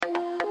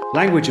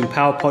Language and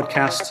Power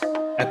Podcast,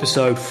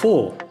 Episode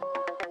 4.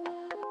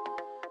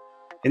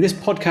 In this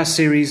podcast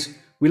series,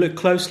 we look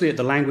closely at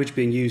the language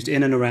being used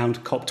in and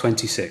around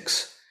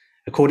COP26.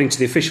 According to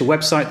the official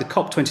website, the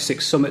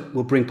COP26 summit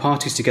will bring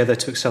parties together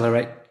to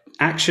accelerate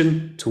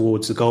action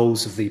towards the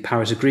goals of the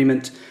Paris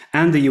Agreement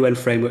and the UN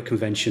Framework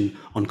Convention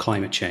on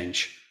Climate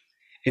Change.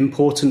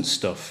 Important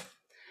stuff.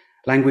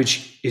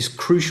 Language is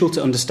crucial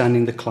to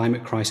understanding the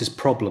climate crisis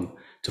problem,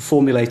 to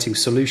formulating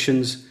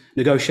solutions,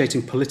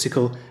 negotiating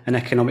political and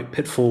economic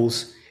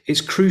pitfalls.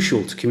 It's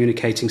crucial to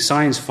communicating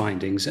science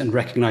findings and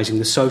recognising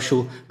the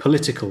social,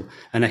 political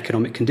and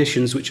economic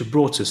conditions which have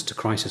brought us to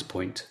crisis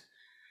point.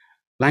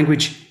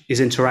 Language is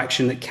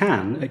interaction that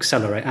can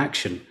accelerate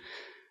action,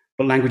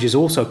 but language is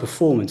also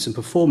performance, and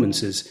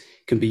performances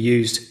can be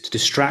used to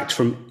distract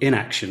from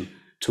inaction,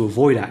 to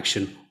avoid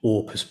action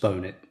or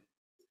postpone it.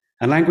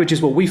 And language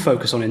is what we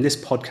focus on in this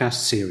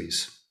podcast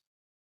series.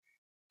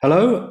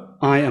 Hello,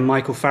 I am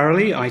Michael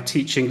Farrelly. I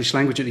teach English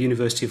language at the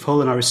University of Hull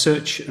and I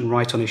research and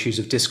write on issues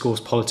of discourse,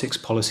 politics,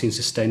 policy and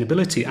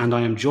sustainability. And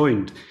I am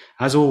joined,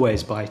 as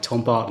always, by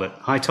Tom Bartlett.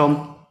 Hi,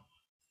 Tom.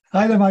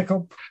 Hi there,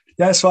 Michael.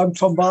 Yes, I'm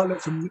Tom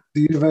Bartlett from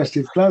the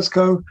University of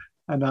Glasgow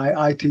and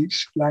I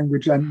teach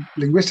language and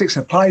linguistics,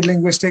 applied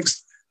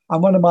linguistics.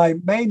 And one of my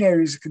main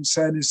areas of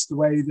concern is the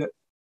way that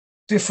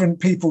different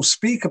people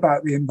speak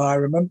about the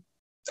environment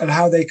and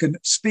how they can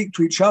speak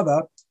to each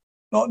other,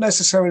 not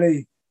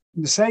necessarily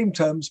in the same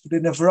terms, but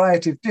in a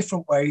variety of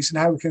different ways, and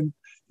how we can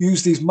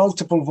use these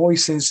multiple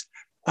voices,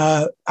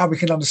 how we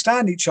can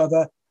understand each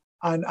other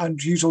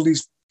and use all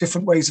these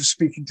different ways of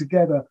speaking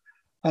together.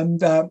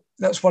 And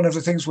that's one of the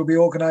things we'll be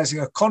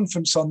organising a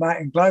conference on that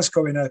in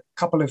Glasgow in a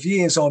couple of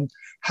years, on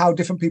how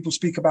different people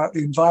speak about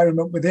the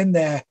environment within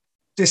their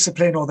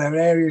discipline or their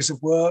areas of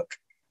work,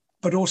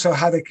 but also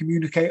how they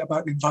communicate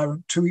about the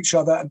environment to each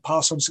other and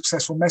pass on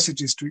successful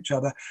messages to each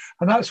other.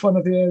 And that's one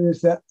of the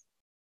areas that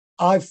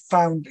I've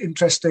found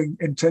interesting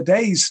in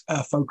today's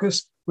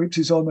focus, which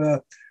is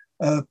on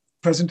a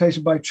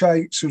presentation by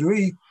Chai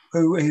Surui,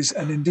 who is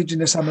an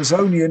indigenous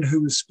Amazonian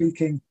who was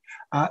speaking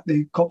at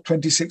the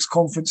COP26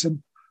 conference.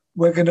 And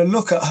we're going to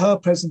look at her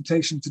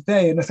presentation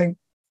today. And I think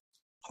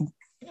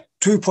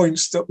 2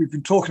 points that we've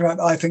been talking about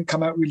that I think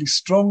come out really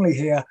strongly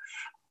here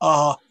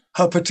are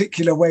her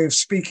particular way of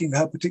speaking,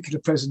 her particular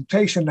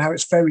presentation, how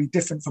it's very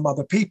different from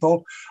other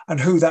people and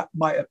who that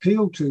might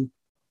appeal to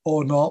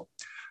or not.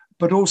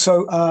 But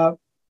also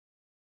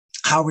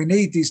how we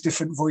need these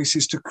different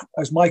voices to,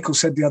 as Michael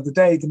said the other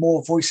day, the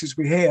more voices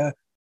we hear,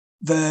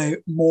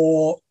 the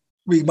more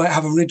we might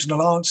have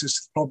original answers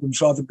to the problems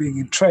rather than being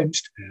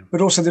entrenched,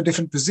 but also the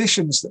different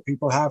positions that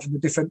people have and the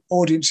different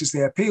audiences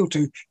they appeal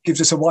to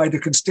gives us a wider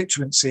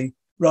constituency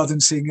rather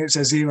than seeing it as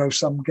a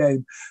zero-sum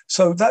game.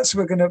 So that's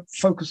what we're going to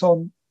focus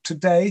on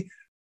today.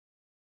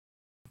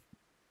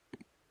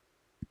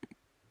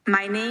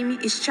 My name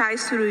is Chai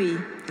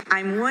Surui.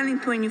 I'm 1 in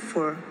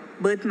 24.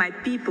 But my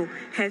people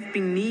have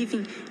been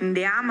living in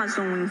the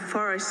Amazon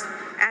forest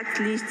at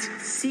least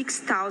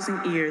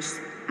 6,000 years.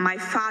 My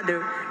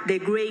father, the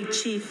great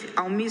chief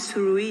Almir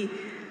Surui,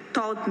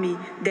 taught me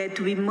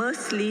that we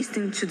must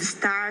listen to the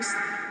stars,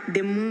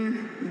 the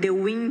moon, the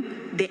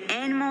wind, the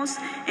animals,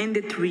 and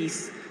the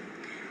trees.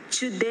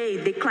 Today,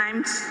 the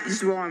climate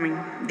is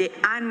warming, the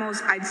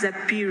animals are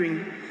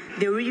disappearing,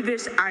 the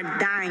rivers are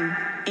dying,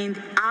 and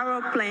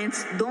our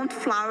plants don't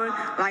flower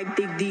like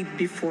they did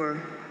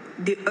before.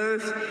 The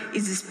earth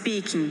is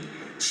speaking.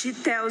 She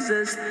tells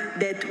us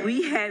that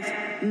we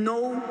have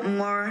no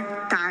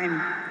more time.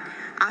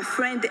 A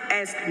friend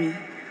asked me,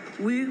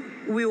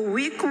 will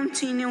we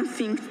continue to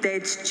think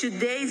that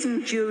today's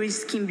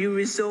injuries can be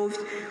resolved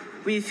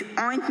with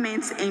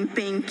ointments and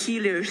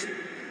painkillers,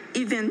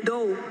 even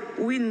though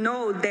we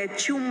know that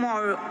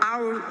tomorrow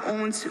our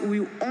wounds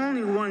will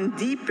only run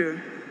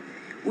deeper?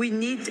 We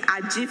need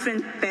a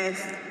different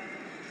path,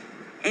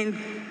 and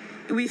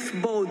with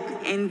bold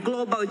and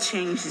global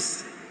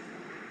changes.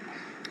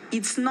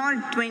 It's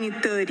not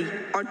 2030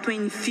 or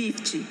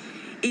 2050,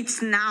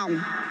 it's now.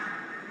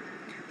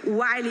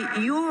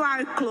 While you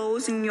are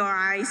closing your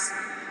eyes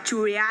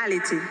to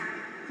reality,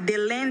 the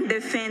land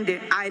defender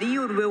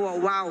Ariel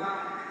Wawau,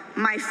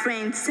 my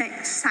friend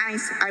since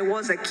I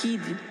was a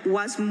kid,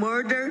 was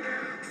murdered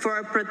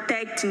for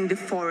protecting the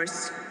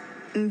forest.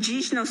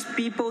 Indigenous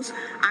peoples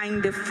are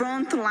in the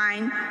front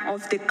line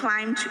of the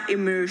climate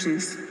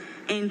emergency,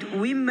 and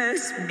we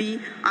must be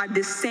at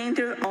the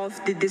center of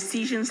the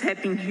decisions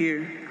happening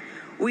here.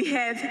 We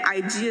have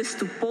ideas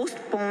to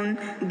postpone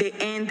the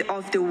end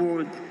of the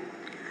world.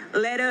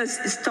 Let us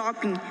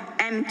stop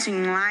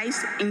emptying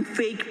lies and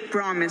fake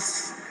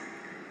promises.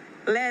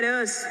 Let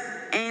us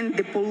end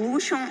the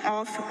pollution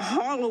of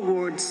hollow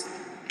words,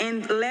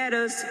 and let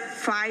us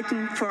fight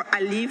for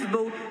a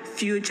livable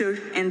future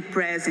and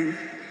present.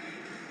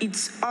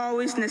 It's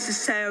always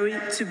necessary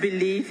to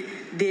believe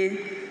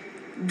the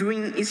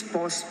dream is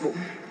possible.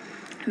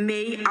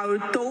 May our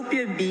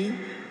utopia be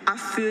a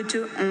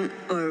future on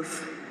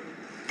earth.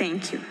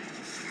 Thank you.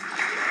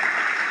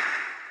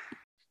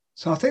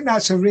 So I think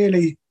that's a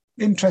really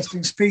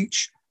interesting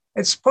speech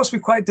it's possibly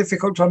quite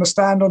difficult to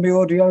understand on the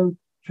audio.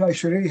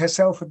 Jaishree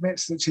herself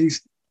admits that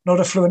she's not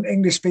a fluent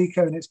English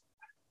speaker, and it's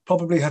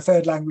probably her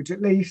third language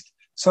at least.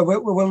 So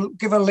we'll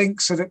give a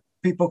link so that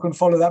people can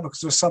follow that, because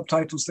there are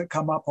subtitles that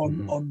come up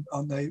on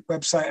the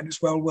website, and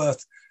it's well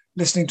worth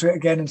listening to it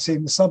again and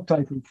seeing the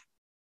subtitles.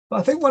 But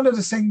I think one of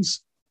the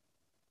things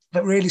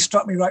that really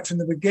struck me right from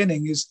the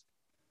beginning is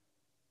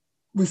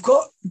we've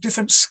got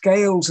different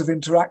scales of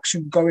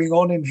interaction going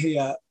on in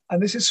here.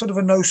 And this is sort of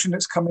a notion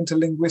that's come into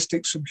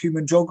linguistics from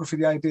human geography,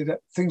 the idea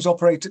that things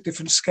operate at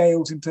different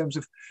scales in terms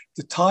of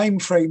the time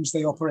frames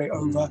they operate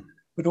over,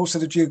 but also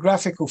the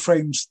geographical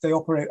frames they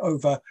operate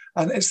over.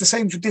 And it's the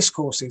same for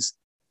discourses.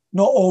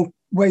 Not all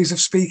ways of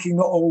speaking,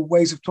 not all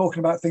ways of talking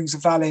about things are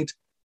valid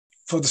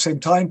for the same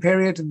time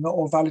period, and not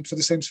all valid for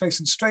the same space.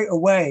 And straight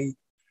away,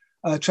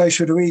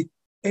 Jaishree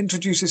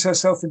introduces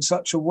herself in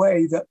such a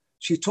way that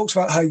she talks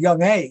about her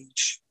young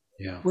age,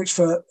 which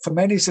for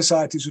many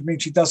societies would mean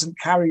she doesn't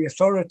carry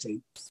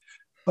authority.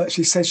 But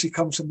she says she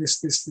comes from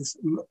this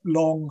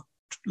long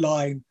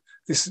line,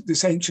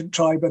 this ancient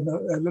tribe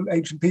and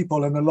ancient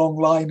people, and a long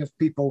line of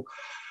people.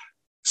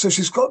 So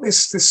she's got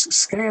this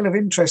scale of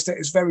interest that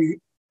is very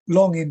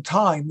long in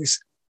time. This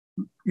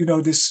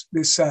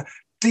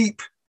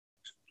deep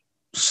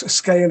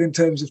scale in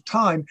terms of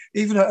time,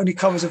 even though it only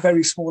covers a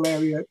very small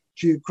area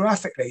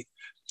geographically.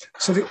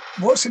 So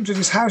what's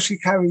interesting is how she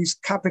carries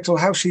capital,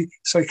 how she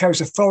carries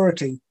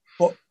authority,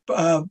 what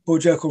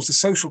Bourdieu calls the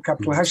social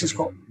capital, how she's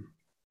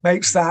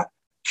makes that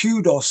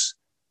kudos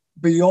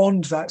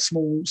beyond that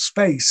small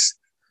space,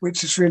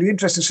 which is really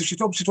interesting. So she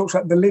obviously talks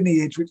about the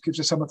lineage, which gives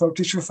her some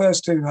authority. She refers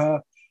to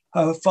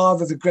her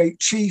father, the great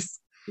chief,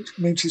 which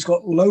means she's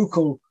got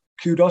local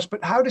kudos.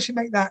 But how does she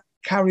make that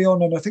carry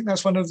on? And I think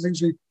that's one of the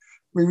things we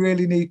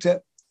really need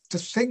to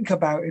think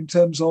about in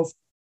terms of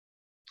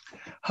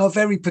her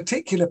very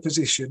particular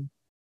position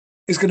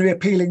is going to be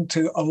appealing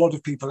to a lot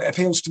of people. It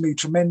appeals to me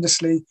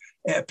tremendously.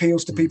 It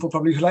appeals to people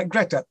probably who like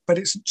Greta, but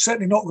it's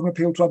certainly not going to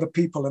appeal to other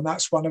people. And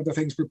that's one of the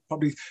things we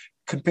probably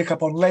can pick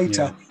up on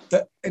later,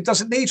 that it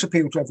doesn't need to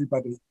appeal to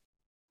everybody.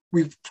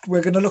 We're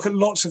going to look at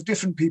lots of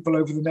different people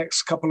over the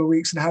next couple of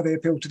weeks and how they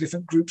appeal to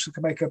different groups who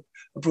can make a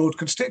broad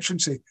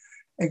constituency,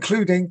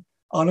 including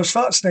Arnold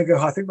Schwarzenegger,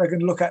 who I think we're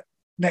going to look at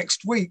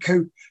next week,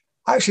 who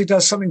actually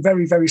does something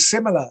very, very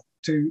similar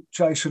to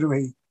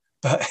Jaishree,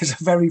 but is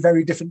a very,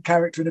 very different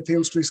character and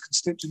appeals to his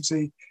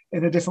constituency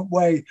in a different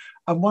way.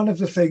 And one of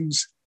the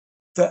things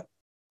that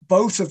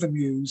both of them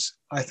use,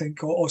 I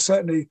think, or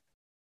certainly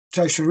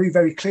Jaishree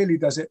very clearly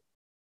does it,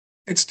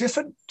 it's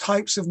different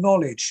types of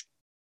knowledge.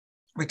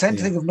 We tend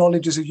to think of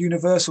knowledge as a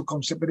universal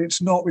concept, but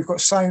it's not. We've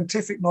got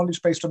scientific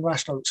knowledge based on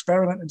rational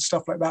experiment and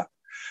stuff like that,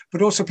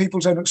 but also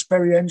people's own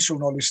experiential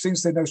knowledge,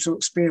 things they know through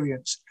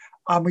experience.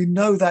 And we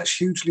know that's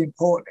hugely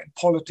important in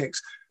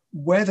politics,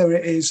 whether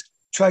it is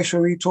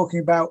Jaishree talking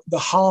about the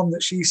harm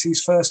that she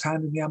sees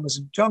firsthand in the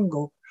Amazon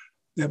jungle,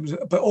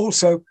 but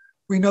also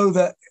we know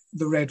that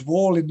the Red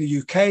Wall in the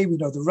UK, we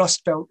know the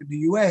Rust Belt in the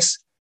US,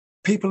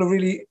 people are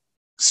really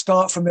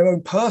start from their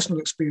own personal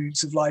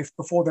experience of life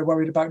before they're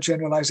worried about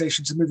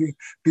generalizations and moving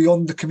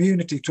beyond the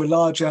community to a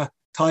larger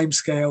time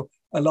scale,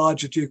 a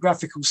larger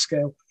geographical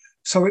scale.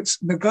 So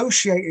it's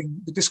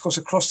negotiating the discourse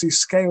across these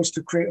scales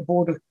to create a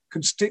broader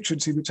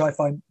constituency, which I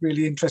find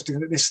really interesting,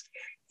 that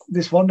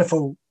this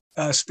wonderful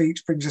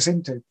speech brings us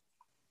into.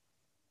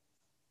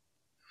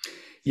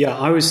 Yeah,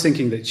 I was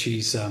thinking that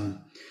she's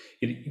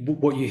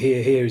what you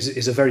hear here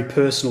is a very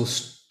personal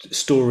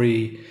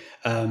story.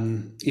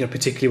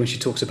 Particularly when she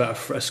talks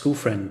about a school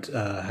friend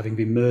having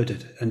been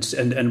murdered,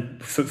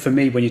 and for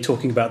me, when you're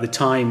talking about the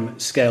time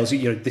scales,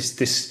 you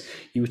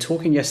were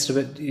talking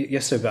yesterday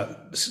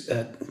about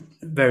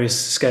various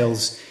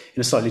scales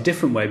in a slightly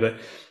different way, but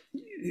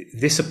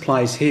this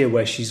applies here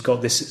where she's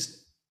got this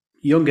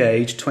young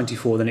age,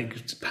 24, then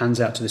it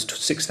pans out to this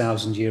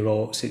 6,000 year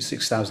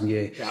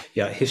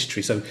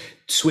history. So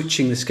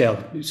switching the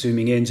scale,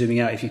 zooming in,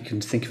 zooming out, if you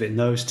can think of it in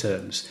those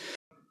terms.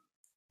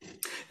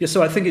 Yeah,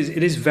 so I think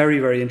it is very,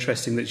 very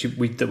interesting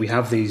that we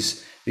have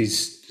these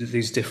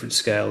different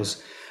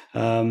scales,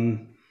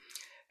 and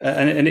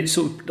it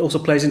sort of also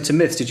plays into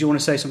myths. Did you want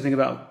to say something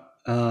about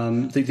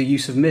the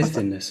use of myth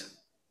in this?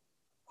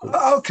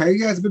 Okay,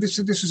 yeah, but this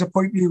was a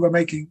point you were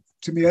making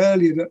to me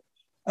earlier, that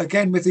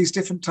again, with these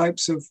different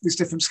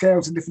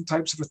scales and different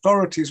types of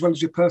authority, as well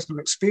as your personal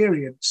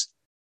experience,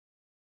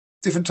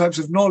 different types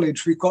of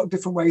knowledge, we've got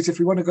different ways. If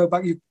we want to go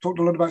back, you talked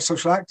a lot about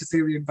social actor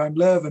theory and Van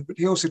Leeuwen, but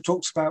he also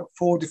talks about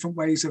 4 different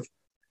ways of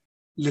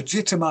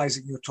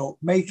legitimizing your talk,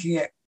 making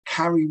it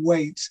carry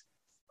weight,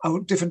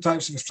 different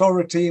types of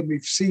authority. And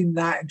we've seen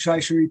that in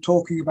Jaishree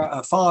talking about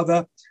her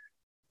father,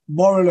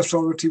 moral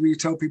authority, where you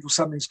tell people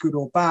something's good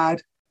or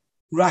bad,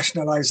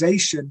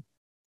 rationalization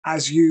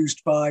as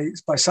used by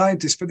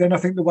scientists. But then I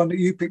think the one that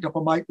you picked up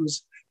on, Michael,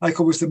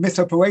 was the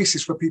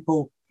mythopoesis, where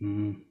people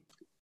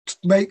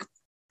make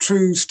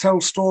truths,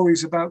 tell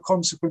stories about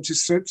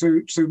consequences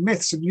through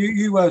myths. And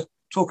you were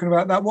talking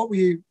about that. What were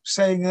you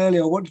saying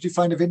earlier? What did you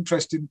find of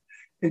interest in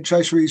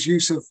Jaishree's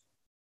use of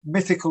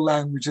mythical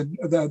language and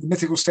the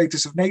mythical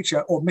status of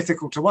nature, or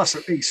mythical to us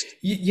at least.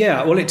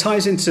 Yeah, well, it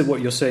ties into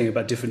what you're saying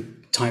about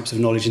different types of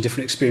knowledge and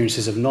different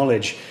experiences of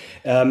knowledge.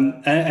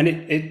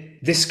 And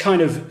this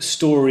kind of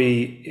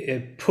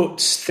story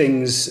puts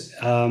things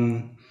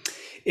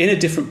in a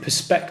different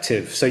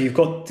perspective. So you've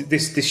got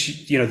this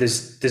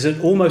there's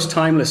an almost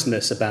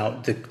timelessness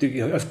about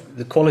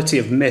the quality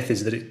of myth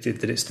is that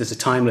there's a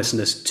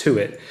timelessness to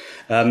it,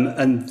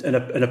 and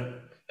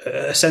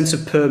a sense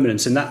of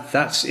permanence, and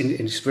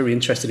it's very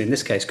interesting in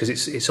this case because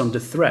it's under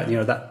threat.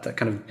 That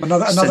kind of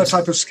another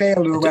type of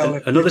scale as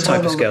well. Another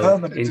type of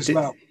scale, as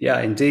well.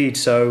 Yeah, indeed.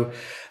 So,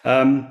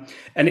 and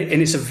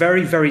it's a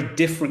very, very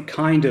different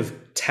kind of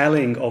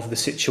telling of the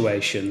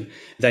situation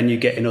than you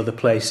get in other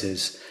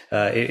places.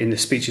 In the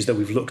speeches that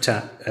we've looked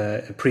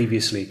at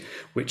previously,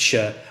 which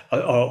are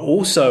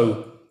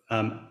also,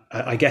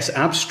 I guess,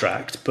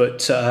 abstract,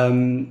 but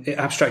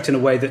abstract in a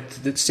way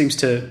that seems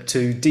to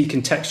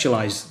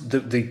decontextualize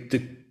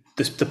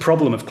the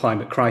problem of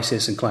climate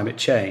crisis and climate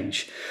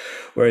change.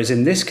 Whereas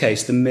in this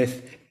case, the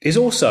myth is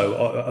also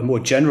a more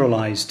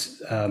generalized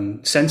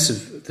sense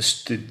of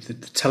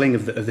the telling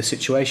of the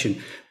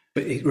situation,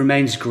 but it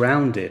remains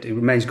grounded. It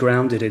remains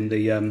grounded in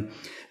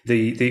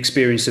the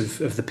experience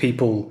of the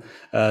people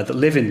that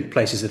live in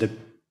places that are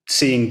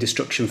seeing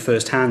destruction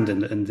firsthand,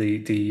 and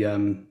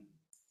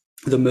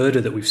the murder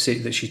that we've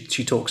seen that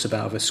she talks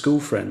about of a school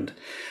friend,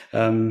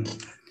 and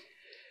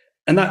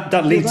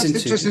that leads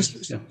into.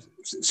 Yeah.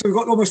 So we've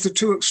got almost the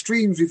two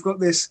extremes. We've got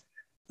the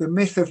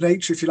myth of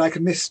nature, if you like,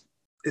 and this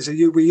is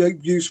we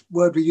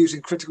use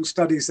in critical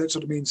studies that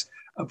sort of means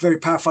a very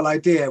powerful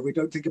idea. We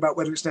don't think about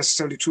whether it's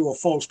necessarily true or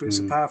false, but it's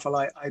a powerful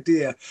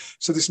idea.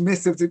 So this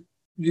myth of the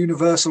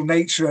universal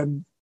nature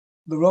and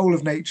the role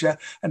of nature,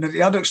 and at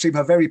the other extreme,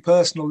 her very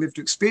personal lived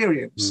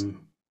experience.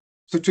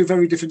 So two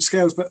very different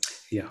scales. But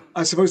yeah,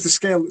 I suppose the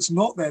scale that's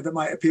not there that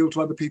might appeal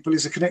to other people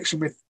is a connection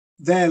with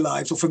their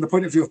lives, or from the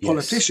point of view of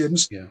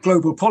politicians,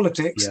 global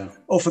politics,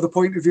 or for the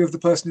point of view of the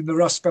person in the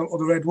Rust Belt or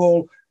the Red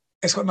Wall.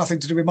 It's got nothing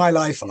to do with my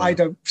life. I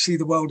don't see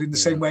the world in the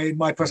same way, and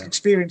my personal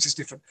experience is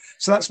different.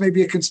 So that's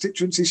maybe a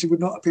constituency she would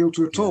not appeal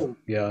to at all.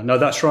 Yeah, no,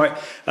 that's right.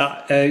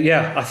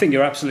 I think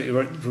you're absolutely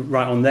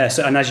right on there.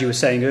 So, and as you were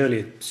saying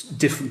earlier,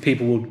 different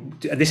people will.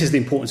 And this is the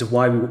importance of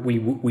why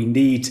we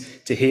need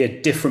to hear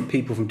different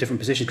people from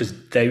different positions, because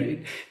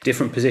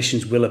different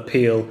positions will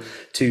appeal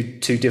to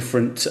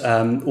different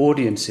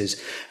audiences.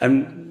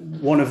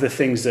 And one of the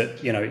things that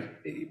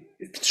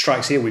it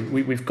strikes here,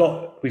 we've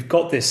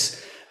got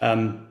this.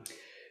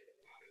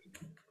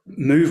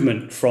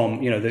 Movement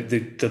from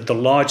the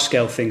large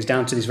scale things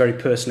down to these very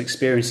personal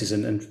experiences,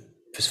 and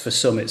for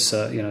some it's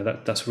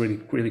that's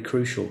really, really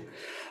crucial.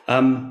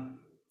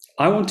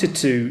 I wanted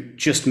to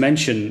just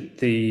mention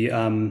the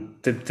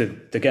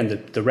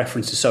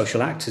reference to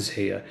social actors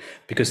here,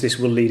 because this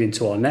will lead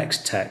into our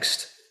next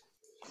text.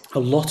 A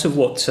lot of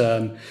what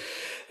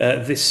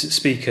this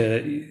speaker,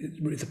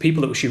 the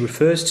people that she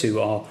refers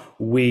to, are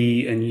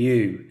we and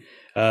you.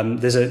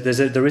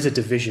 There is a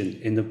division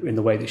in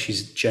the way that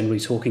she's generally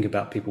talking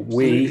about people.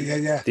 We,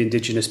 the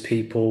indigenous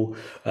people,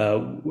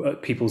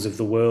 peoples of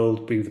the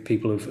world, the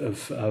people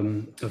of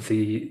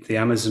the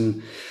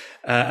Amazon,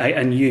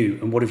 and you,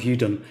 and what have you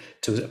done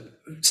to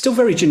still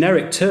very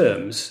generic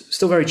terms,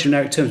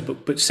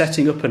 but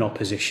setting up an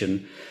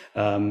opposition,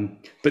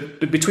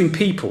 but between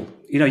people.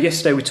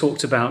 Yesterday we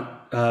talked about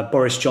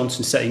Boris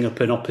Johnson setting up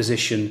an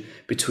opposition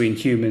between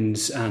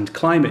humans and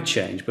climate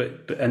change,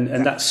 but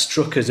that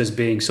struck us as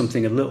being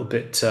something a little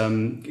bit,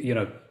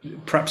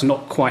 perhaps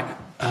not quite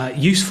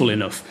useful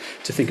enough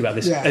to think about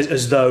this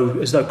as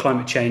though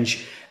climate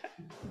change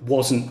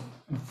wasn't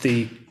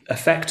the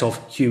effect of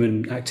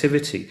human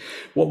activity.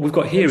 What we've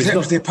got here is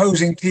the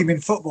opposing team in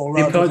football.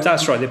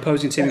 That's right, the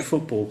opposing team in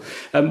football.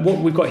 What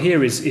we've got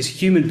here is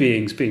human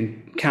beings being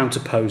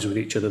counterposed with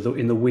each other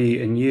in the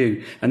we and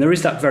you. And there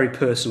is that very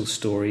personal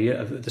story,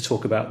 the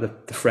talk about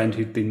the friend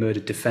who'd been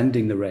murdered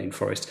defending the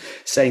rainforest,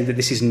 saying that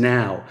this is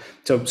now.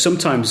 So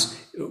sometimes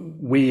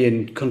we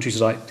in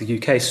countries like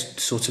the UK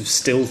sort of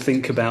still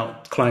think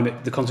about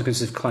the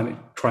consequences of climate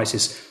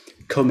crisis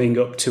coming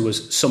up to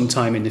us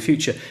sometime in the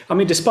future. I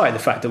mean, despite the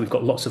fact that we've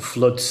got lots of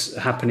floods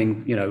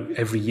happening,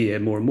 every year,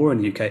 more and more in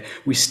the UK,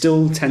 we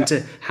still tend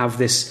to have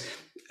this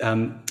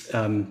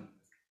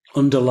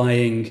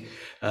underlying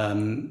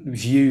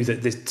view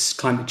that this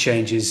climate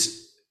change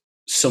is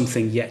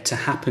something yet to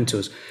happen to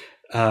us.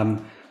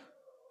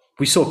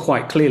 We saw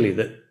quite clearly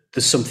that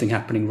there's something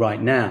happening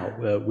right now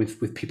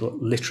with people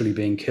literally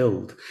being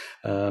killed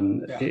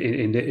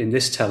in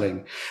this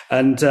telling.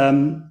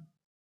 And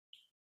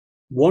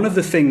one of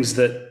the things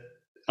that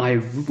I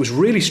was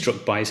really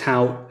struck by is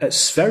how at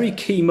very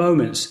key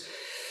moments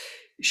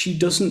she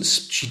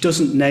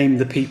doesn't name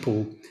the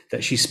people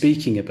that she's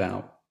speaking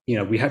about.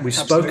 We've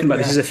spoken about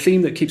this is a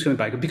theme that keeps coming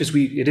back, because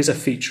it is a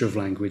feature of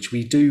language.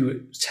 We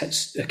do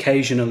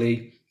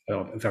occasionally,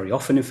 very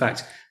often in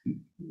fact,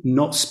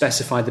 not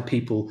specify the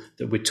people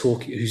that we're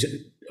talking,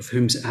 of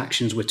whose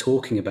actions we're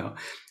talking about.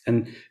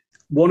 And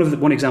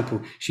one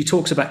example, she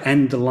talks about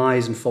end the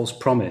lies and false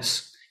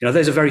promise.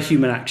 those are very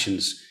human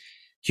actions.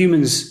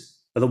 Humans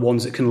are the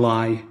ones that can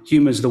lie.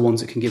 Humans are the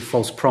ones that can give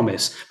false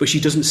promise. But she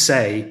doesn't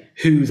say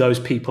who those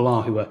people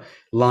are who are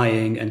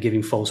lying and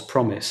giving false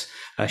promise.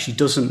 She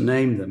doesn't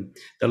name them.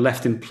 They're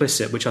left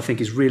implicit, which I think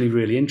is really,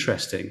 really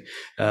interesting.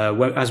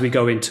 As we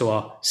go into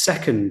our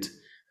second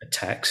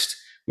text,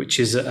 which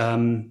is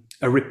a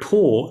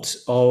report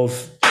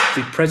of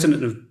the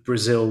president of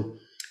Brazil,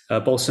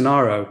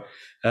 Bolsonaro,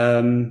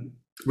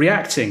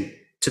 reacting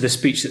to the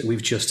speech that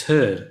we've just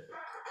heard.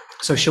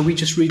 So shall we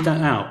just read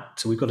that out?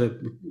 So we've got a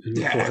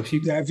report of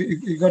you. Yeah,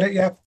 you got it,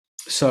 yeah.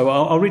 So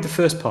I'll read the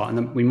first part, and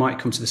then we might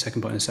come to the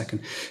second part in a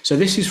second. So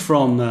this is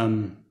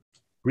from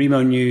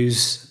Remo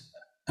News,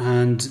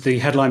 and the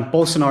headline,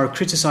 Bolsonaro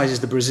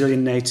criticizes the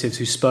Brazilian natives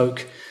who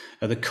spoke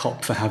at the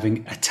COP for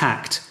having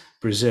attacked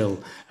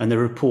Brazil. And the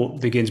report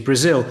begins,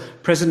 Brazil,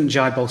 President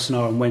Jair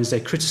Bolsonaro on Wednesday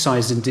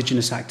criticized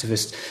indigenous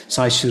activist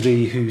Sai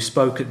Suri, who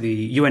spoke at the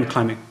UN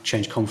Climate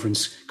Change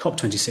Conference,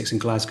 COP26 in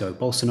Glasgow.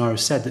 Bolsonaro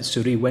said that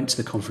Suri went to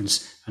the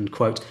conference and,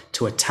 quote,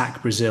 to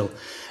attack Brazil.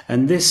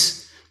 And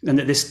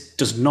that this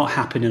does not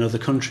happen in other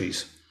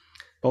countries.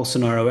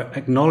 Bolsonaro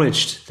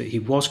acknowledged that he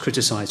was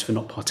criticized for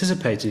not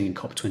participating in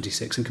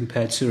COP26 and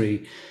compared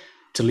Suri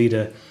to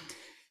leader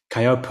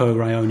Kaipo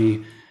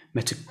Raioni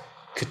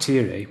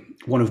Metukatire,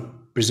 one of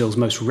Brazil's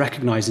most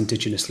recognized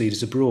indigenous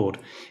leaders abroad.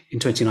 In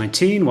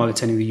 2019, while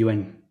attending the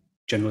UN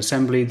General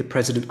Assembly, the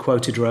president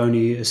quoted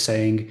Raoni as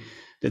saying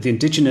that the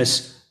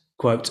indigenous,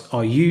 quote,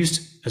 are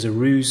used as a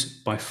ruse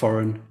by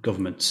foreign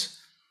governments.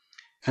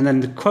 And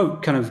then the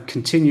quote kind of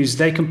continues,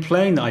 they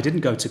complain that I didn't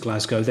go to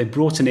Glasgow. They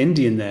brought an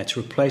Indian there to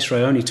replace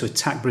Raoni to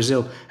attack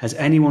Brazil. Has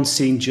anyone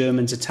seen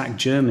Germans attack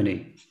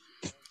Germany?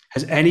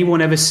 Has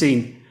anyone ever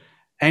seen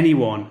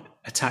anyone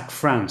attack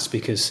France?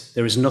 Because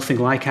there is nothing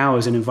like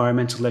ours in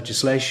environmental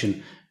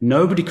legislation.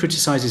 Nobody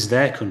criticizes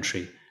their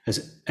country.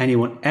 Has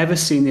anyone ever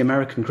seen the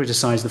American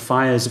criticize the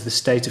fires of the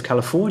state of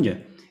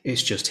California?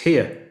 It's just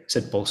here,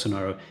 said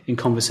Bolsonaro in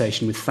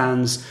conversation with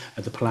fans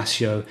at the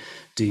Palacio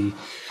de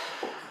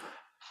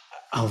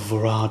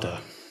Alvorada.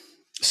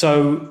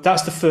 So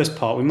that's the first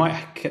part. We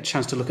might get a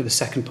chance to look at the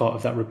second part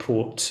of that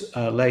report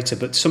later,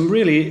 but some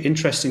really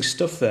interesting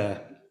stuff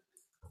there.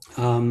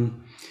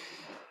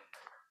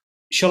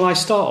 Shall I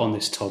start on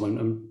this, Tom,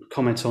 and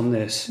comment on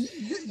this?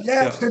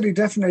 Yeah, absolutely,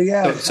 definitely,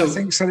 yeah. So, I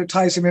think so it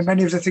ties in with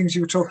many of the things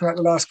you were talking about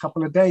the last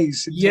couple of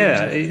days.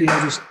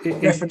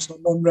 Reference or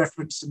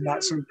non-reference and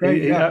that sort of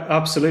great. Yeah,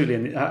 absolutely.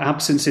 And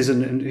absences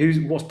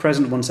and what's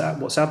present, what's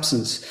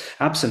absent.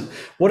 I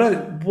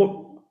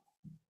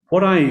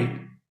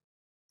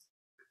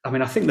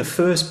think the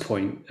first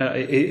point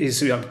is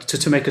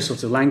to make a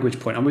sort of language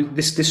point. I mean,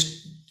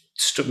 this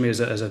struck me as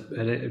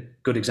a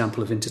good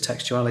example of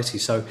intertextuality.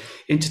 So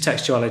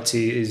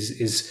intertextuality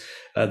is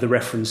the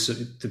reference,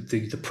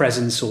 the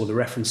presence or the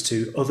reference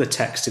to other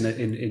text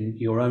in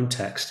your own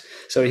text.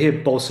 So here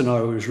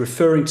Bolsonaro is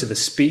referring to the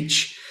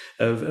speech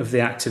of the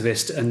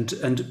activist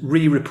and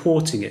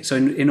re-reporting it. So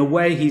in a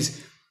way,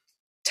 he's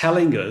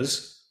telling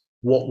us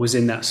what was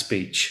in that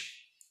speech.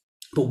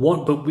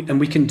 And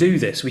we can do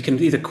this. We can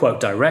either quote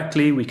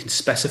directly, we can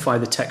specify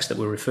the text that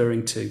we're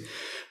referring to.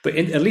 But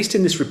at least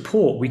in this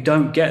report, we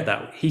don't get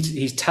that.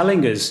 He's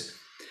telling us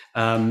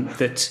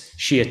that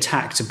she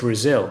attacked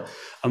Brazil.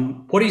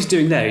 And what he's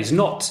doing there is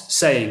not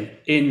saying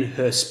in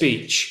her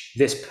speech,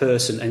 this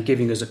person, and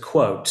giving us a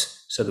quote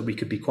so that we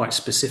could be quite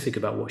specific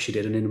about what she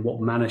did and in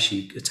what manner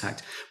she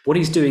attacked. What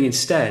he's doing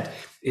instead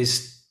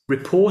is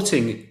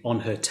reporting on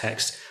her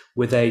text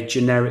with a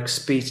generic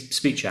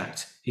speech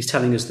act. He's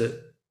telling us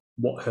that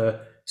what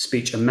her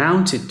speech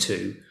amounted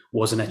to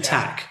was an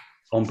attack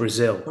on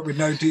Brazil, but with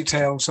no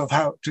details of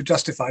how to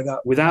justify that.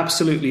 With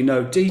absolutely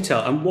no detail.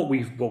 And what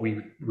we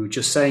were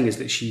just saying is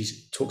that she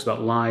talks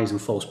about lies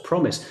and false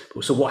promise.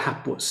 So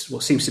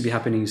what seems to be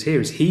happening here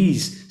is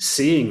he's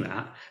seeing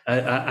that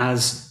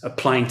as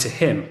applying to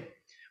him,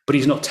 but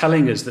he's not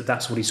telling us that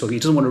that's what he's talking. He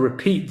doesn't want to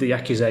repeat the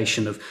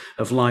accusation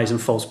of lies and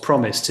false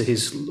promise to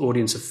his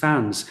audience of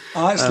fans.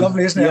 Oh, that's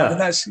lovely, isn't it? Yeah.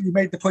 And you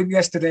made the point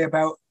yesterday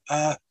about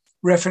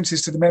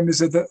references to the members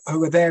who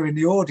are there in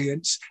the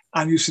audience,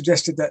 and you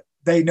suggested that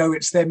they know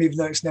it's them even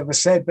though it's never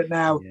said, but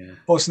now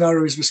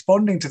Bolsonaro is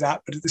responding to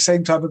that, but at the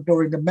same time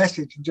ignoring the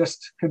message and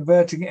just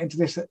converting it into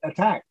this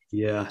attack.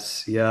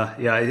 Yes, yeah.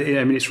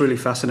 I mean, it's really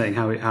fascinating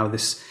how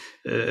this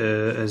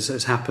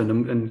has happened,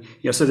 and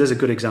so there's a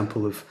good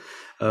example of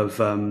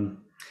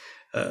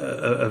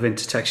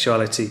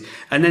intertextuality.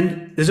 And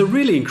then there's a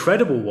really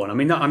incredible one. I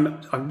mean,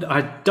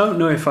 I don't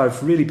know if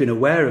I've really been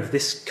aware of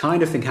this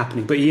kind of thing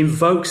happening, but he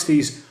invokes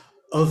these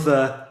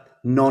other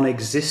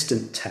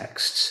non-existent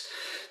texts.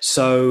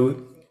 So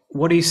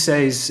what he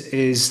says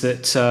is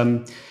that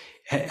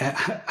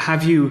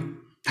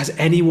has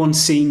anyone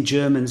seen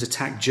Germans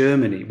attack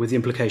Germany, with the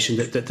implication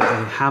that they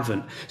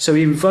haven't. So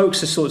he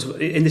invokes it's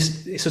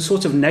a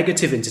sort of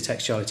negative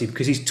intertextuality,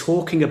 because he's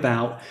talking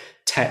about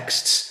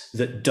texts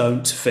that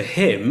don't, for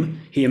him,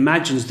 he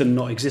imagines them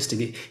not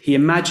existing. He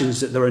imagines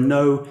that there are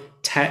no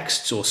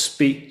texts or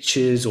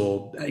speeches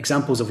or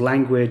examples of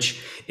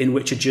language in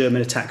which a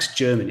German attacks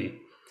Germany.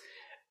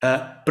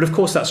 But of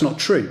course, that's not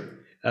true.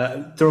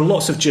 There are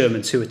lots of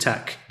Germans who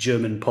attack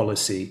German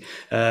policy.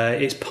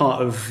 It's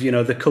part of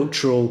the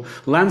cultural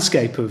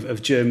landscape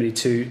of Germany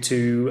to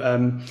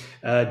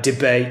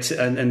debate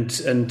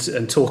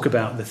and talk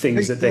about the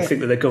things that they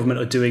think that their government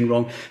are doing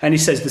wrong. And he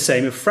says the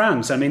same of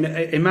France. I mean,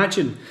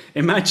 imagine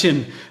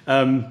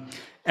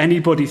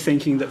anybody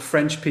thinking that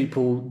French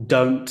people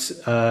don't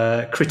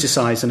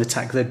criticise and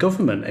attack their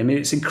government. I mean,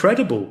 it's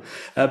incredible.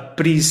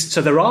 But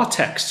so there are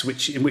texts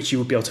in which you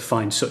would be able to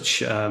find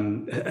such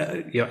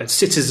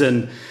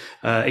citizen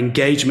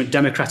engagement,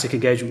 democratic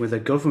engagement with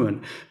their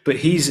government. But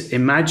he's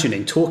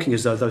talking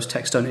as though those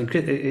texts don't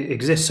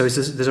exist. So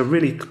there's a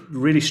really,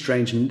 really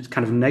strange and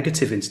kind of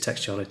negative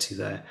intertextuality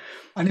there.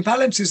 And he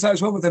balances that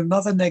as well with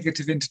another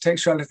negative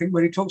intertextuality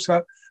where he talks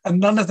about, and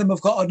none of them have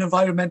got an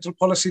environmental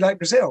policy like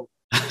Brazil.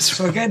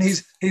 So again,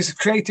 he's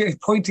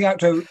pointing out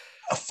to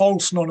a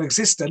false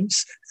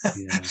non-existence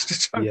in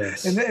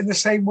the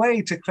same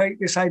way to create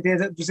this idea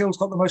that Brazil's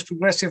got the most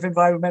progressive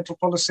environmental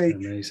policy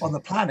on the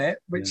planet,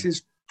 which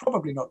is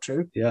probably not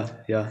true. Yeah.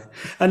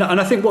 And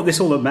I think what this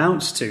all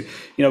amounts to,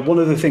 one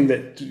of the things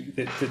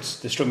that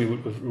struck me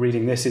with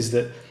reading this is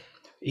that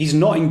he's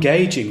not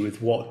engaging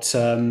with what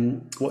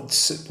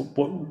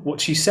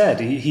she said.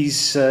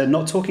 He's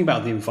not talking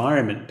about the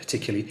environment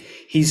particularly.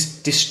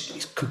 He's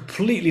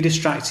completely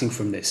distracting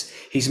from this.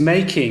 He's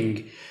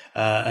making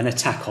an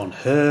attack on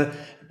her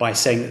by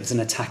saying that there's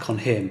an attack on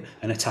him,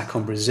 an attack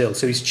on Brazil.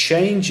 So he's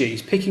changing.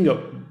 He's picking up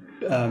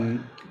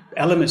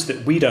elements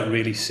that we don't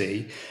really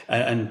see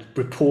and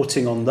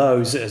reporting on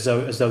those as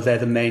though they're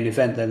the main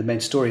event, they're the main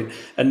story,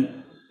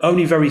 and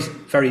only very,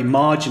 very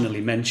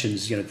marginally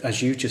mentions,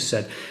 as you just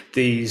said,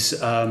 these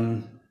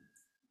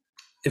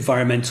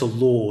environmental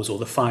laws or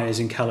the fires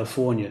in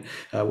California,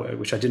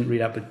 which I didn't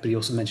read out, but he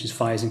also mentions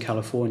fires in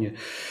California.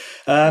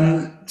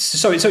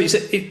 So it's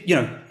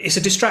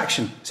a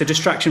distraction. It's a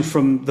distraction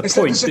from the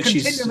point that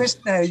she's.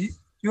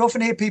 You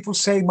often hear people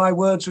say my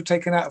words were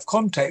taken out of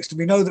context, and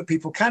we know that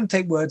people can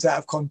take words out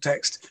of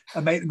context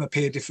and make them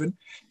appear different.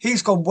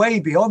 He's gone way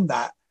beyond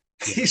that.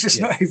 He's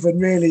just not even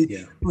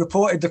really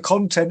reported the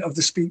content of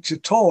the speech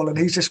at all. And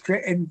he's just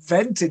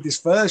invented this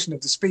version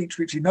of the speech,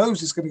 which he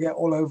knows is going to get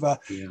all over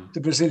the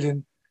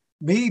Brazilian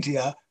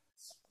media.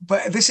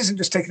 But this isn't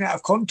just taken out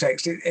of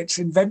context. It's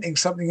inventing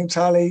something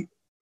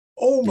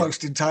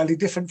almost entirely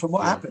different from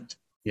what happened.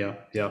 Yeah.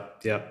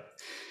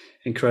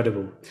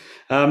 Incredible.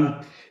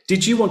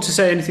 Did you want to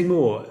say anything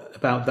more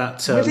about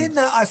that? Within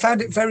that, I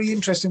found it very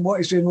interesting what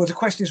he's doing. Well, the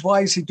question is,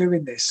 why is he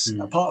doing this?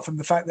 Apart from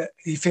the fact that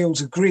he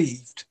feels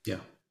aggrieved. Yeah.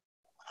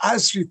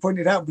 As you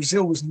pointed out,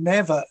 Brazil was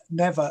never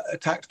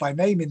attacked by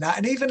name in that.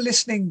 And even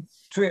listening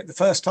to it the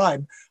first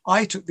time,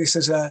 I took this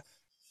as a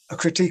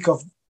critique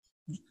of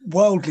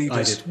world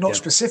leaders, not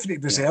specifically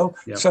Brazil.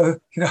 Yeah. So,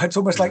 it's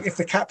almost like if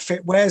the cap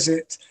fit wears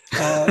it,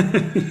 about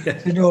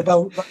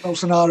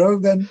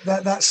Bolsonaro, then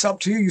that's up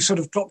to you. You sort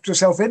of dropped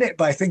yourself in it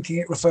by thinking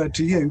it referred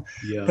to you.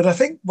 Yeah. But I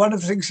think one of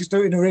the things he's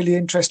doing a really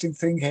interesting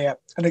thing here.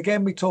 And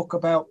again, we talk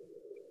about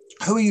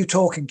who are you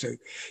talking to?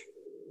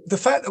 The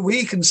fact that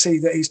we can see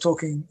that he's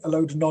talking a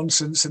load of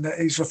nonsense and that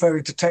he's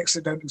referring to texts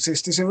that don't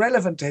exist is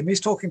irrelevant to him. He's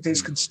talking to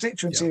his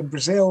constituency in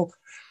Brazil,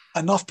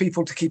 enough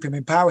people to keep him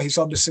in power. He's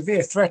under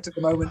severe threat at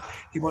the moment.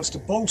 He wants to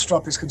bolster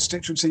up his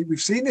constituency.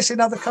 We've seen this in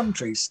other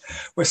countries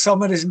where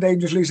someone is in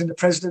danger of losing the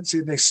presidency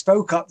and they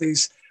stoke up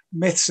these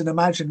myths and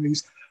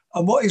imaginaries.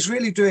 And what he's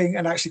really doing,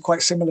 and actually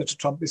quite similar to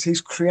Trump, is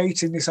he's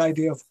creating this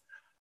idea of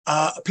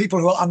people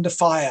who are under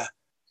fire,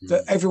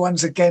 that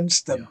everyone's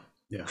against them.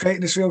 Yeah.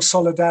 Creating this real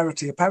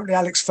solidarity. Apparently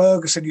Alex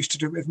Ferguson used to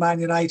do it with Man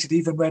United,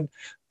 even when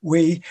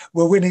we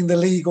were winning the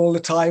league all the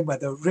time. We're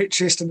the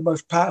richest and the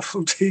most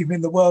powerful team in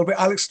the world. But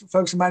Alex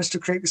Ferguson managed to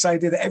create this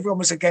idea that everyone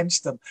was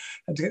against them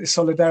and to get this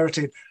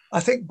solidarity.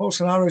 I think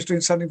Bolsonaro is doing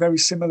something very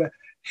similar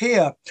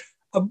here.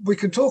 We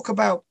can talk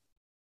about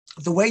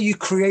the way you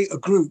create a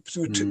group.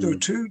 There are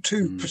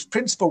two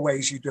principal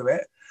ways you do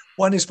it.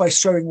 One is by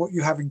showing what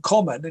you have in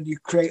common, and you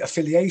create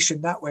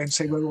affiliation that way and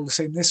say we're all the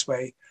same this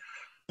way.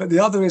 But the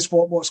other is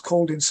what's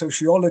called in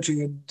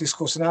sociology and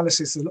discourse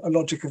analysis a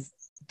logic of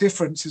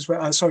difference,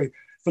 the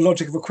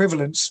logic of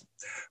equivalence,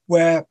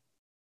 where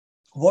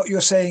what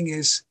you're saying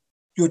is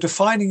you're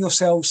defining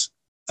yourselves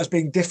as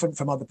being different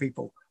from other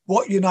people.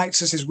 What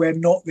unites us is we're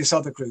not this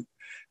other group.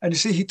 And you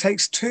see, he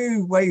takes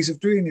two ways of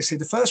doing this here.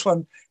 The first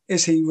one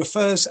is he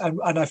refers, and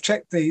I've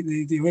checked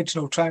the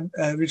original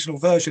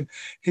version,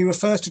 he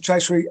refers to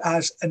Chayshuri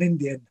as an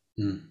Indian,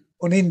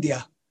 on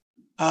India.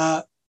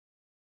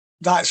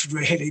 That's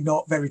really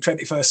not very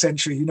 21st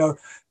century.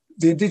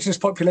 The indigenous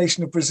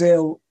population of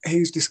Brazil,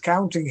 he's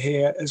discounting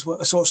here as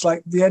sort of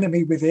like the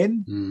enemy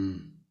within.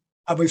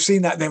 And we've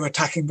seen that they're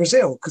attacking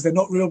Brazil because they're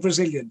not real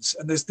Brazilians.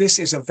 And this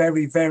is a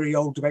very, very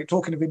old debate.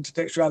 Talking of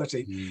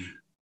intertextuality,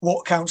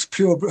 what counts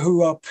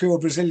who are pure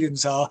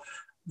Brazilians are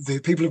the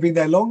people who've been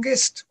there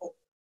longest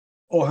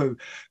or who?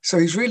 So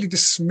he's really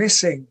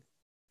dismissing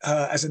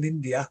as an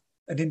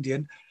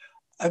Indian.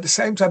 At the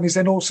same time, he's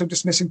then also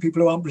dismissing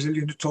people who aren't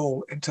Brazilian at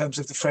all in terms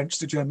of the French,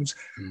 the Germans.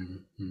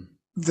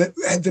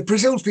 the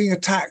Brazil's being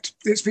attacked.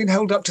 It's been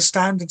held up to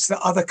standards that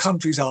other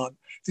countries aren't.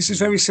 This is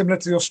very similar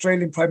to the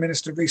Australian Prime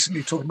Minister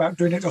recently talking about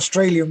doing it the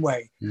Australian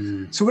way.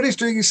 So what he's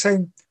doing is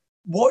saying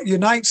what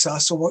unites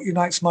us, or what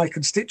unites my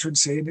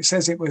constituency, and it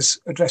says it was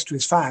addressed to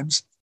his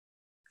fans,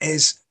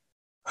 is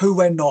who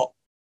we're not.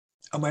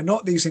 And we're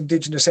not these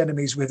indigenous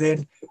enemies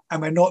within,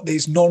 and we're not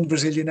these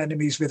non-Brazilian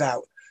enemies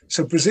without.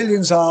 So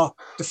Brazilians are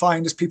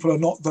defined as people who are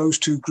not those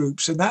two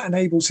groups. And that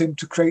enables him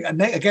to create,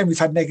 again, we've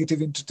had negative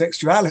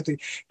intertextuality.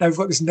 Now we've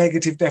got this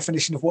negative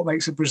definition of what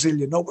makes a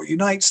Brazilian, not what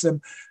unites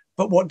them,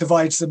 but what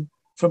divides them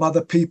from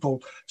other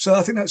people. So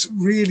I think that's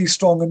really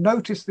strong. And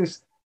notice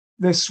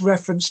this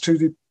reference to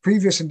the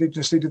previous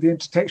indigenous leader, the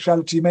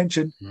intertextuality you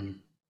mentioned,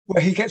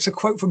 where he gets a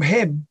quote from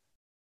him,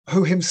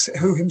 who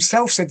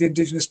himself said the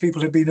indigenous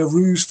people had been a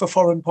ruse for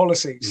foreign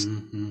policies.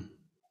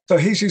 So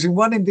he's using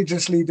one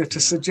indigenous leader to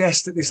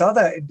suggest that this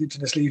other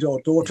indigenous leader,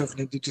 or daughter of an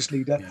indigenous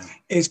leader,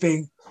 is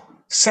being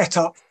set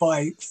up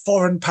by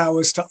foreign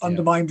powers to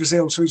undermine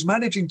Brazil. So he's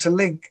managing to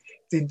link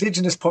the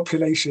indigenous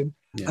population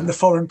and the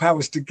foreign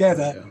powers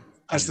together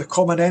as the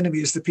common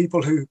enemy, as the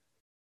people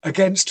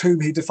against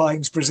whom he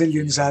defines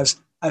Brazilians as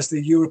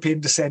the European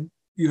descent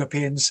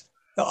Europeans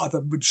that are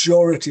the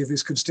majority of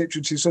his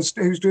constituency. So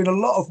he's doing a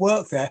lot of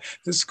work there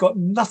that's got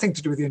nothing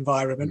to do with the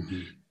environment.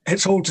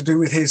 It's all to do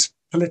with his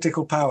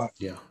political power.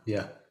 Yeah.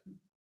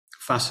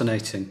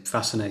 Fascinating,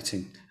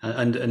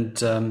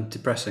 and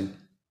depressing.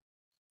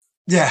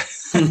 Yeah.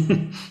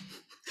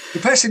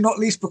 Depressing, not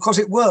least because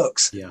it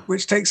works,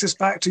 which takes us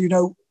back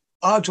to,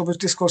 our job as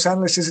discourse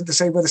analysts isn't to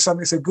say whether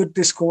something's a good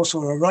discourse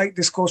or a right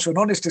discourse or an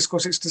honest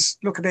discourse. It's to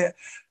look at it,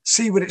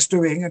 see what it's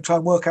doing, and try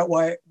and work out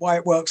why it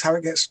works, how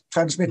it gets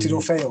transmitted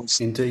or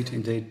fails.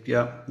 Indeed.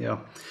 Yeah.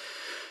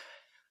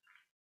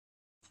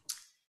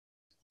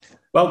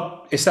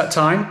 Well, it's that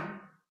time.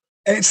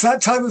 It's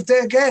that time of day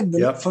again,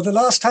 for the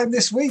last time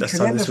this week, at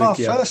the end of our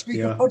first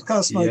week of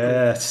podcast, Michael.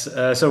 Yes,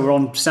 so we're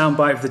on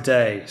Soundbite of the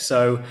Day.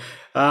 So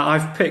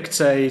I've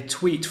picked a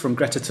tweet from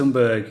Greta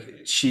Thunberg.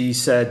 She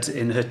said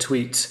in her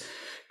tweet,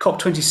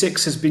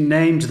 COP26 has been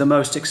named the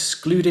most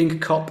excluding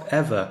COP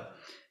ever.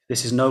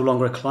 This is no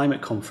longer a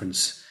climate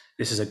conference.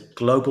 This is a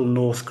global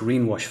North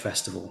greenwash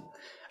festival,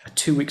 a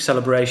 2-week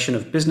celebration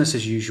of business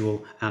as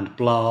usual and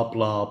blah,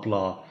 blah,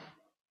 blah.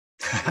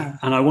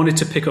 And I wanted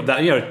to pick up that,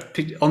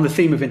 on the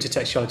theme of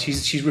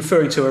intertextuality. She's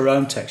referring to her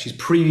own text. She's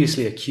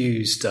previously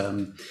accused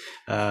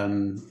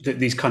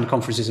these kind of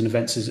conferences and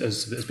events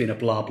as being a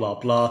blah, blah,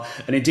 blah.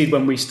 And indeed,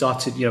 when we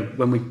started,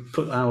 when we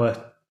put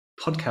our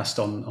podcast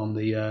on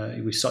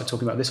we started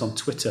talking about this on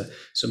Twitter,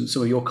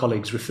 some of your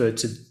colleagues referred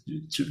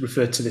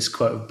to this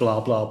quote of blah,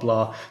 blah,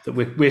 blah, that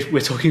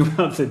we're talking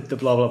about the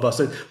blah, blah, blah.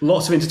 So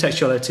lots of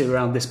intertextuality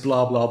around this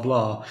blah, blah,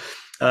 blah.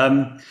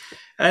 And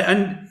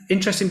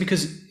interesting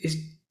because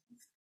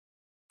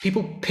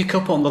people pick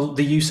up on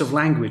the use of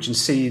language and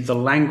see the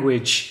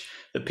language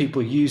that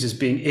people use as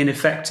being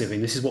ineffective.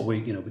 And this is what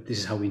this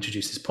is how we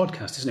introduce this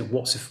podcast, isn't it?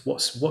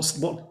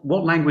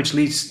 What language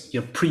leads,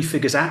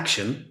 prefigures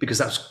action, because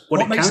that's what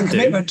it can do. What makes a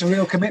commitment to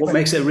real commitment? What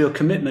makes it a real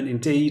commitment,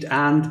 indeed,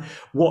 and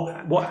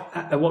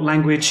what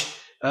language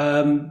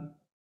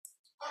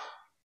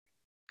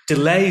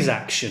delays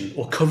action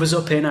or covers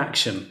up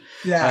inaction.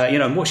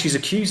 And what she's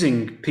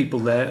accusing people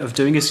there of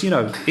doing is,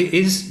 it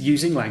is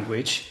using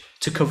language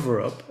to cover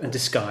up and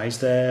disguise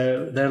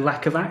their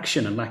lack of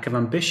action and lack of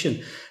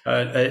ambition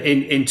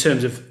in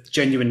terms of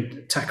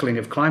genuine tackling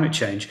of climate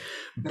change,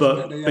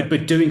 but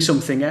doing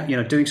something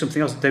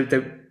else.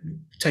 They're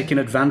taking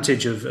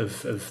advantage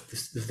of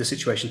the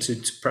situation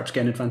to perhaps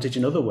gain advantage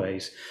in other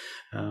ways.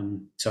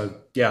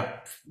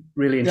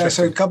 Really interesting.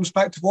 So it comes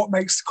back to what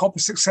makes the COP a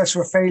success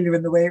or a failure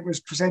in the way it was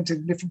presented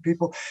to different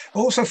people. It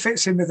also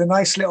fits in with a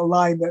nice little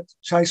line that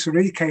Chai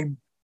Suri came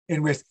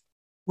in with,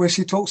 where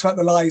she talks about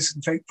the lies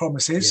and fake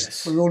promises.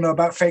 Yes. We all know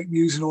about fake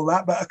news and all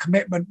that, but a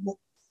commitment,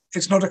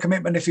 it's not a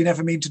commitment if you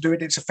never mean to do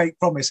it, it's a fake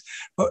promise.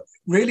 But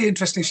really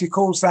interesting, she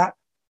calls that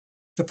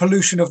the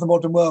pollution of the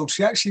modern world.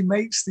 She actually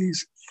makes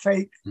these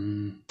fake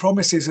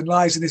promises and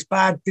lies and this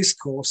bad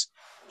discourse.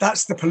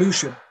 That's the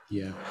pollution.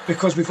 Yeah.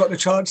 Because we've got the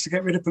chance to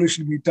get rid of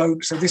pollution and we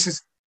don't. So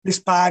this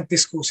bad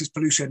discourse is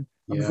pollution.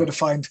 And we've got to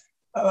find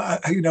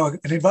an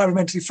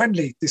environmentally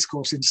friendly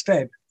discourse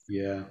instead.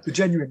 Yeah, the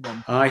genuine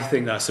one. I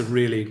think that's a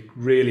really,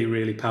 really,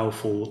 really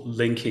powerful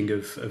linking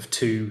of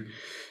two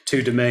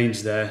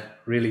domains there.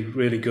 Really,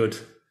 really good.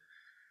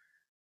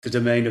 The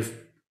domain of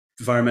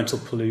environmental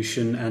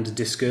pollution and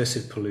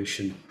discursive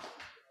pollution.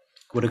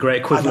 What a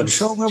great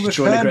equivalence! And I'm sure we'll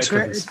return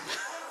to it.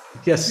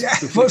 Yes. Yeah.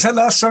 What was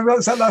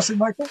that last thing,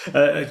 Michael?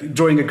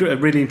 Drawing a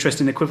really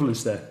interesting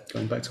equivalence there.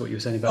 Going back to what you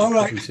were saying about. All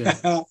right.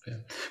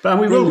 But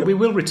we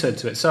will return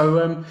to it.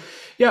 So.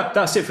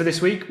 That's it for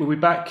this week. We'll be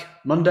back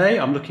Monday.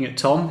 I'm looking at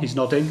Tom. He's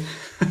nodding.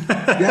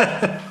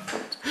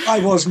 I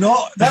was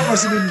not. That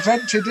was an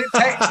invented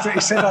text that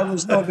he said I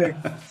was nodding.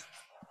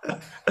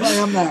 I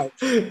am now.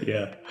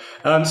 Yeah.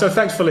 So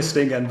thanks for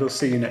listening, and we'll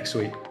see you next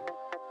week.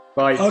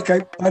 Bye.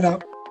 Okay. Bye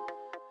now.